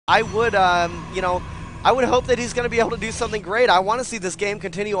I would, you know, I would hope that he's going to be able to do something great. I want to see this game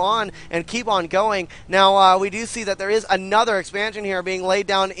continue on and keep on going. Now, we do see that there is another expansion here being laid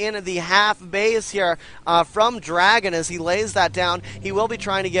down in the half base here from Dragon. As he lays that down, he will be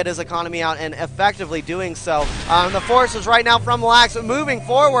trying to get his economy out and effectively doing so. The forces right now from RelaX moving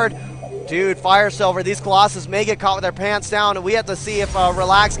forward. Dude, Fire Silver, these Colossus may get caught with their pants down, and we have to see if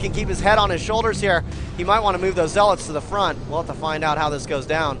RelaX can keep his head on his shoulders here. He might want to move those Zealots to the front. We'll have to find out how this goes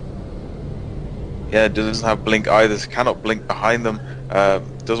down. Yeah, doesn't have blink either, so cannot blink behind them.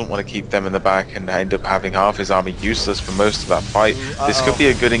 Doesn't want to keep them in the back and end up having half his army useless for most of that fight. This could be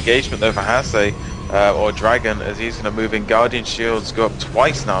a good engagement though for Hase or Dragon, as he's going to move in. Guardian Shields go up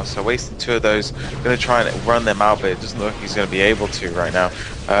twice now, so wasting 2 of those. Going to try and run them out, but it doesn't look like he's going to be able to right now.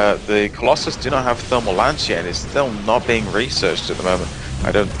 The Colossus do not have Thermal Lance yet, and it's still not being researched at the moment.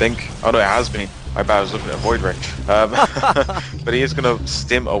 I don't think. Oh no, it has been. My bad, I was looking at Void Ray. But he is going to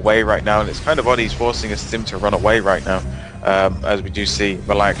stim away right now, and it's kind of odd he's forcing a stim to run away right now. As we do see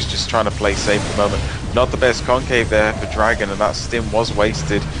RelaX just trying to play safe at the moment. Not the best concave there for Dragon, and that stim was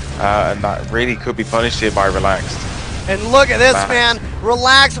wasted, and that really could be punished here by RelaX. And look at this, man.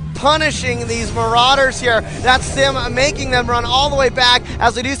 RelaX punishing these Marauders here. That's Sim making them run all the way back,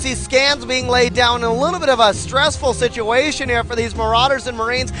 as we do see scans being laid down in a little bit of a stressful situation here for these Marauders and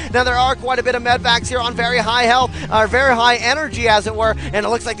Marines. Now, there are quite a bit of medvacs here on very high health, or very high energy, as it were, and it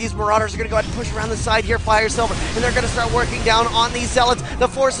looks like these Marauders are going to go ahead and push around the side here, Fire Silver, and they're going to start working down on these Zealots. The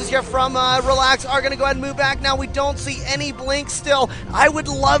forces here from RelaX are going to go ahead and move back. Now, we don't see any blink still. I would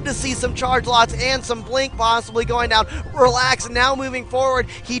love to see some charge lots and some blink possibly going down. RelaX now moving forward.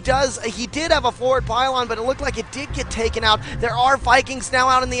 He did have a forward pylon, but it looked like it did get taken out. There are Vikings now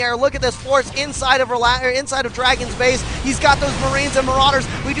out in the air. Look at this force inside of Dragon's base. He's got those Marines and Marauders.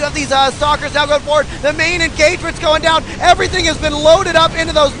 We do have these Stalkers now going forward. The main engagement's going down. Everything has been loaded up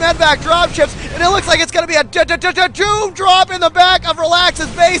into those medvac dropships, and it looks like it's going to be a doom drop in the back of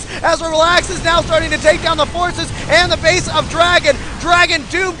RelaX's base, as RelaX is now starting to take down the forces and the base of Dragon. Dragon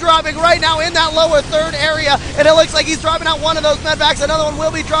doom dropping right now in that lower third area, and it looks like he's dropping out one of those medvacs. Another one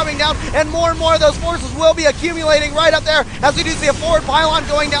will be dropping down, and more of those forces will be accumulating right up there, as we do see a forward pylon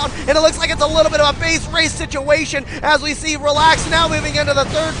going down, and it looks like it's a little bit of a base race situation, as we see RelaX now moving into the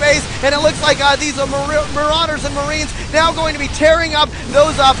third base, and it looks like these Marauders and Marines now going to be tearing up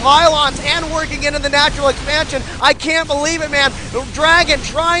those pylons and working into the natural expansion. I can't believe it, man. Dragon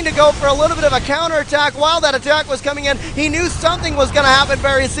trying to go for a little bit of a counterattack while that attack was coming in. He knew something was going to happen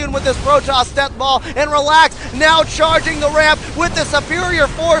very soon with this Protoss death ball, and RelaX now charging the ramp with the superior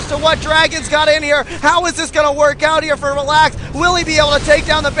force to what Dragon's got in here. How is this going to work out here for RelaX? Will he be able to take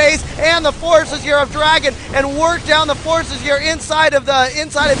down the base and the forces here of Dragon and work down the forces here inside of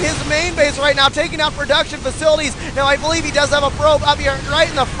his main base right now, taking out production facilities? Now, I believe he does have a probe up here right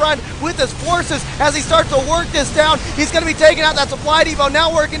in the front with his forces. As he starts to work this down, he's going to be taking out that supply depot,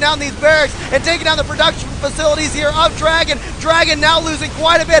 now working down these barracks and taking down the production facilities here of Dragon. Dragon now losing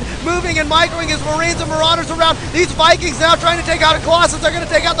quite a bit, moving and microing his Marines and Marauders around. These Vikings now trying to take out a Colossus. They're going to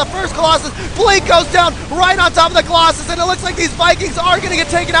take out the first Colossus. Blink goes down right on top of the Colossus, and it looks like these Vikings are going to get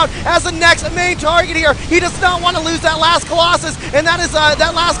taken out as the next main target here. He does not want to lose that last Colossus, and that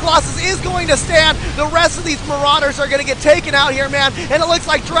last Colossus is going to stand. The rest of these Marauders are going to get taken out here, man, and it looks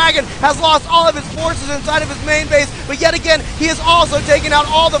like Dragon has lost all of his forces inside of his main base, but yet again, he has also taken out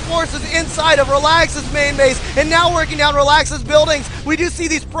all the forces inside of RelaX's main base, and now working down RelaX's buildings. We do see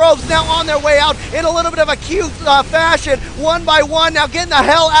these probes now on their way out in a little bit of a cute fashion, one by one, now getting the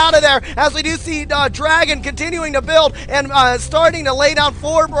hell out of there, as we do see Dragon continuing to build and starting to lay down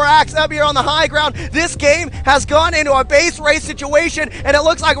forward barracks up here on the high ground. This game has gone into a base race situation, and it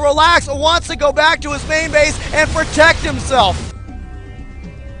looks like RelaX wants to go back to his main base and protect himself.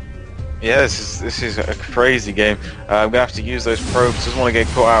 Yeah, this is a crazy game. I'm gonna have to use those probes. Doesn't want to get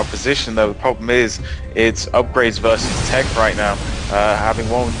caught out of position though. The problem is it's upgrades versus tech right now. Having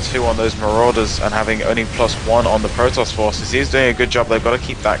 1-2 on those Marauders and having only +1 on the Protoss forces, he's doing a good job. They've got to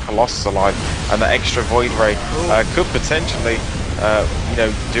keep that Colossus alive, and the extra Void Ray could potentially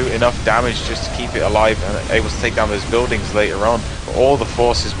do enough damage just to keep it alive and able to take down those buildings later on. But all the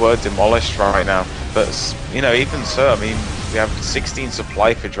forces were demolished right now. But even so, I mean, we have 16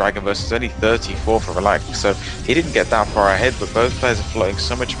 supply for Dragon versus only 34 for RelaX, so he didn't get that far ahead, but both players are floating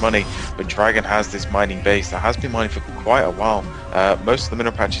so much money. But Dragon has this mining base that has been mining for quite a while. Most of the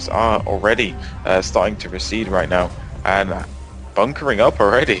mineral patches are already starting to recede right now, and bunkering up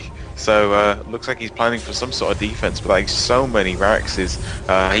already. So looks like he's planning for some sort of defense, but like so many Raxes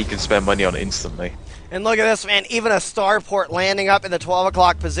he can spend money on instantly. And look at this, man, even a starport landing up in the 12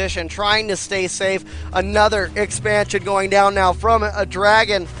 o'clock position, trying to stay safe. Another expansion going down now from a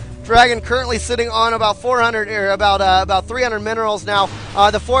Dragon. Dragon currently sitting on about 400 or about 300 minerals now.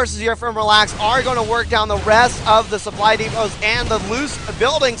 The forces here from RelaX are going to work down the rest of the supply depots and the loose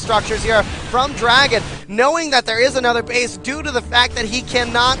building structures here from Dragon, knowing that there is another base due to the fact that he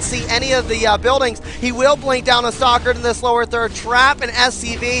cannot see any of the buildings. He will blink down a stalker in this lower third, trap an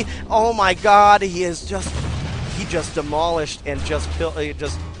SCV. Oh my God, he just demolished and just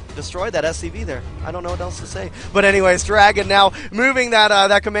destroyed that SCV there. I don't know what else to say. But anyways, Dragon now moving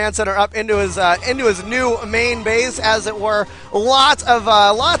that command center up into his new main base, as it were. Lots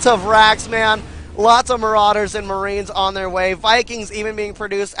of racks, man. Lots of Marauders and Marines on their way. Vikings even being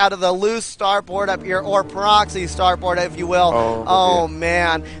produced out of the loose starboard up here, or proxy starboard, if you will. Oh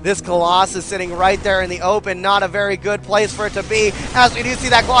man, this Colossus sitting right there in the open. Not a very good place for it to be, as we do see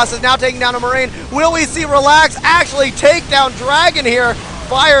that Colossus now taking down a Marine. Will we see RelaX actually take down Dragon here?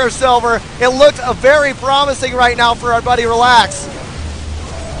 Fire Silver. It looks very promising right now for our buddy RelaX.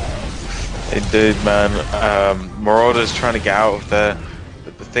 It did, man. Marauders trying to get out of there.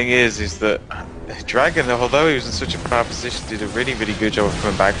 But the thing is that Dragon, although he was in such a bad position, did a really, really good job of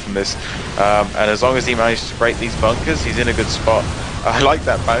coming back from this. And as long as he managed to break these bunkers, he's in a good spot. I like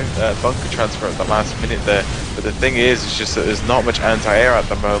that bunker transfer at the last minute there. But the thing is, it's just that there's not much anti-air at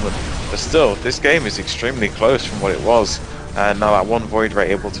the moment. But still, this game is extremely close from what it was. And now that one Void Ray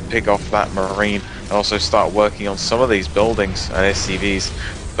able to pick off that Marine and also start working on some of these buildings and SCVs.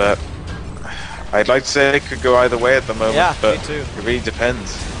 But I'd like to say it could go either way at the moment, but me too. It really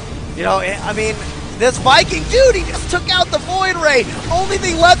depends. You know, I mean, this Viking dude, he just took out the Void Ray. Only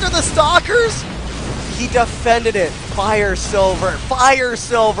thing left are the Stalkers. He defended it. Fire Silver. Fire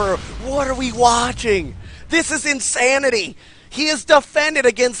Silver. What are we watching? This is insanity. He has defended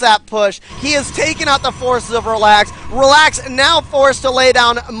against that push. He has taken out the forces of RelaX. RelaX now forced to lay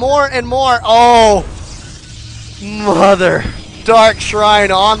down more and more. Oh, mother. Dark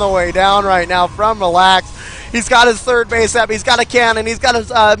Shrine on the way down right now from RelaX. He's got his third base up. He's got a cannon. He's got his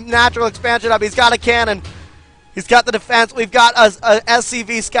natural expansion up. He's got a cannon. He's got the defense. We've got a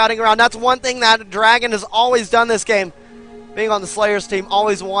SCV scouting around. That's one thing that Dragon has always done this game. Being on the Slayers team,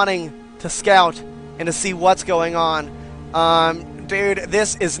 always wanting to scout and to see what's going on. Dude,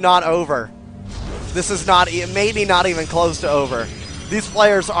 this is not over. This is maybe not even close to over. These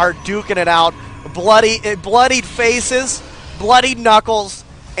players are duking it out. Bloodied faces, bloodied knuckles,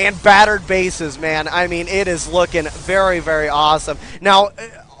 and battered bases, man. I mean, it is looking very, very awesome. Now,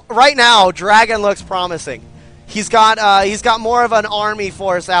 right now, Dragon looks promising. He's got more of an army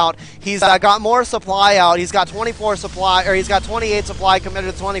force out. He's got more supply out. He's got 24 supply, or he's got 28 supply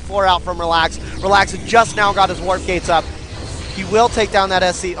committed to 24 out from RelaX. RelaX has just now got his warp gates up. He will take down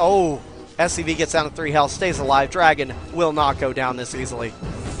that SC. Oh, SCV gets down to 3 health, stays alive. Dragon will not go down this easily.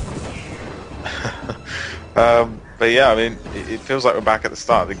 But yeah, I mean, it feels like we're back at the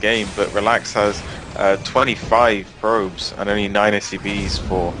start of the game, but RelaX has 25 probes and only 9 SCVs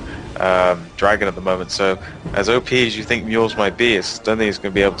for Dragon at the moment. So as OP as you think Mules might be, I don't think it's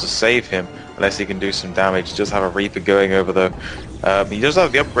going to be able to save him unless he can do some damage. He does have a Reaper going over though. He does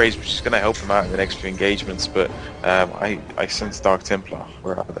have the upgrades, which is going to help him out in the next few engagements, but I sense Dark Templar.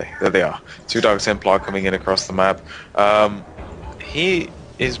 Where are they? There they are. 2 Dark Templar coming in across the map. He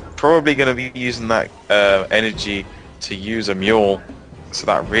is probably going to be using that energy to use a Mule, so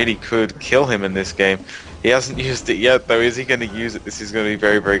that really could kill him in this game. He hasn't used it yet though. Is he going to use it? This is going to be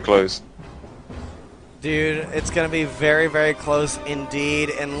very, very close. Dude, it's going to be very, very close indeed.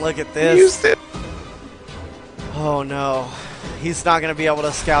 And look at this. He used it. Oh no. He's not going to be able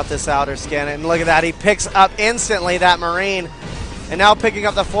to scout this out or scan it. And look at that. He picks up instantly that Marine. And now picking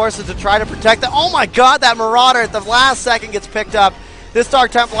up the forces to try to protect it. Oh my God, that Marauder at the last second gets picked up. This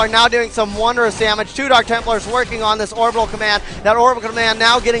Dark Templar now doing some wondrous damage. 2 Dark Templars working on this orbital command. That orbital command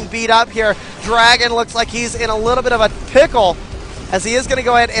now getting beat up here. Dragon looks like he's in a little bit of a pickle, as he is going to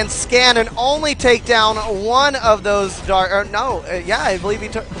go ahead and scan and only take down one of those dark... yeah, I believe he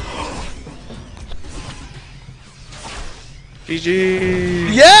took...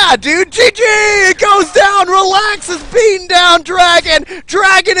 GG. Yeah, dude, GG! It goes down. RelaX is beating down Dragon.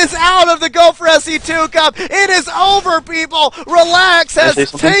 Dragon is out of the Go4sc2 Cup. It is over, people. RelaX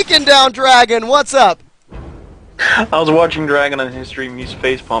has taken down Dragon. What's up? I was watching Dragon on his stream. He's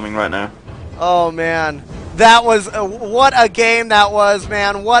face palming right now. Oh man, that was what a game that was,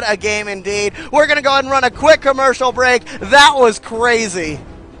 man. What a game indeed. We're gonna go ahead and run a quick commercial break. That was crazy.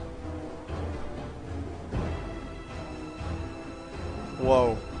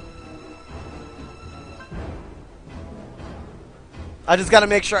 Whoa. I just got to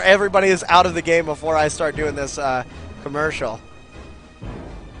make sure everybody is out of the game before I start doing this commercial.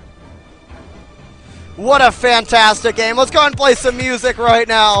 What a fantastic game. Let's go and play some music right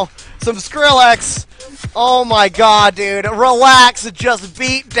now. some Skrillex. Oh my god, dude. Relax just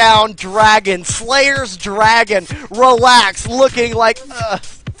beat down Dragon. Slayer's Dragon. Relax looking like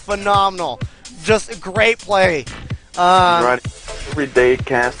phenomenal. Just a great play. Right. Every day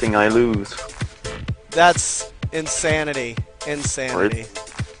casting, I lose. That's insanity. Insanity. Right.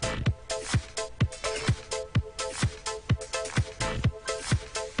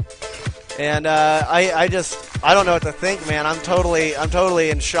 And I don't know what to think, man. I'm totally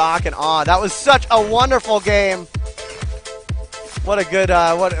in shock and awe. That was such a wonderful game. What a good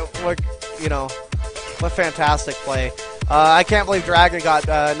what fantastic play. I can't believe Dragon got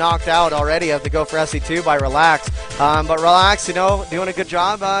knocked out already of the Go4sc2 by RelaX. But RelaX, doing a good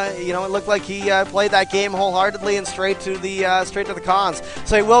job. It looked like he played that game wholeheartedly and straight to the cons.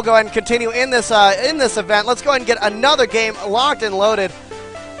 So he will go ahead and continue in this event. Let's go ahead and get another game locked and loaded.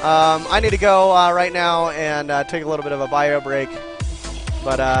 I need to go right now and take a little bit of a bio break.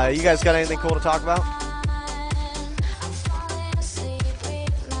 But you guys got anything cool to talk about?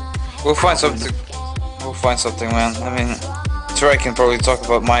 We'll find something. We'll find something, man. I mean, Troy can probably talk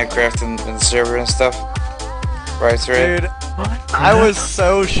about Minecraft and the server and stuff. Right, Troy? Dude, I was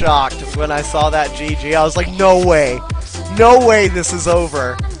so shocked when I saw that GG. I was like, no way. No way this is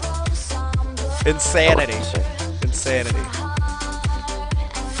over. Insanity. Insanity.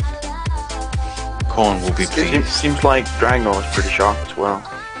 Corn will be pleased. Seems like Dragon was pretty shocked as well.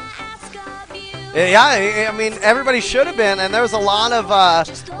 Yeah, I mean, everybody should have been, and there's a lot of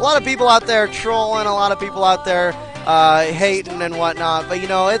people out there trolling, a lot of people out there hating and whatnot. But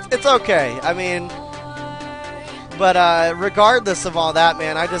it's okay. I mean, but regardless of all that,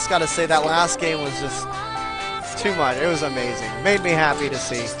 man, I just got to say that last game was just too much. It was amazing. Made me happy to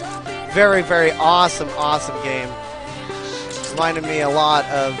see. Very, very awesome game. Reminded me a lot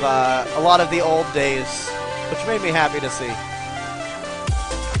of the old days, which made me happy to see.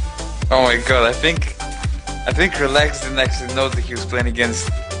 Oh my god, I think RelaX didn't actually know that he was playing against.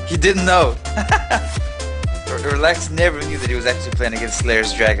 He didn't know. RelaX never knew that he was actually playing against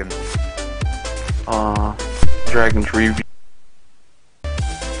Slayer's Dragon. Dragon's review.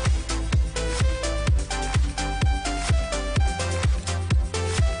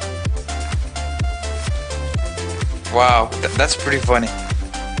 Wow, that's pretty funny.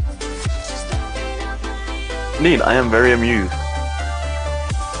 Indeed, I am very amused.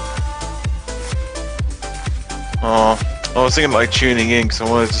 Oh, I was thinking like tuning in because I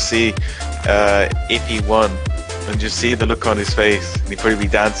wanted to see if he won and just see the look on his face. And he'd probably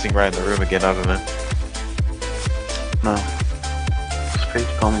be dancing around the room again, I don't know. No. His face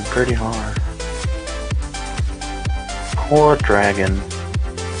palming pretty hard. Poor Dragon.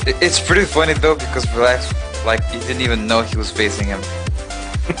 It's pretty funny though because RelaX, like, he didn't even know he was facing him.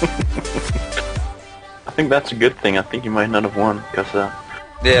 I think that's a good thing. I think he might not have won because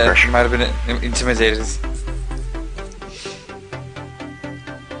Yeah, pressure. he might have been intimidated.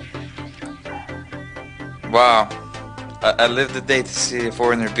 Wow. I lived the day to see a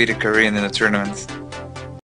foreigner beat a Korean in a tournament.